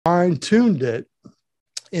fine-tuned it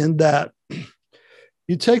in that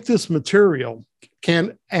you take this material,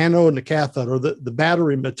 anode and the cathode, or the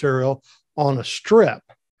battery material on a strip.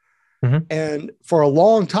 Mm-hmm. And for a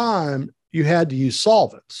long time, you had to use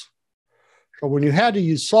solvents. So when you had to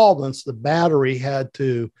use solvents, the battery had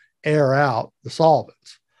to air out the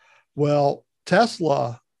solvents. Well,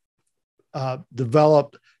 Tesla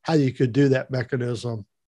developed how you could do that mechanism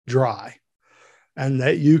dry, and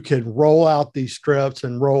that you could roll out these strips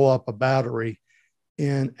and roll up a battery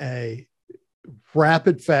in a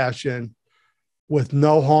rapid fashion with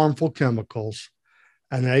no harmful chemicals,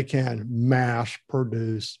 and they can mass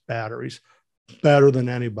produce batteries better than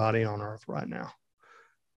anybody on earth right now.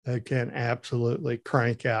 They can absolutely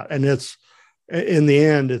crank out. And it's, in the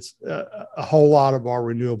end, it's a whole lot of our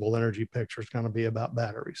renewable energy picture is going to be about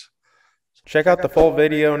batteries. Check out the full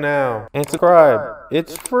video now and subscribe.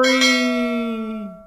 It's free.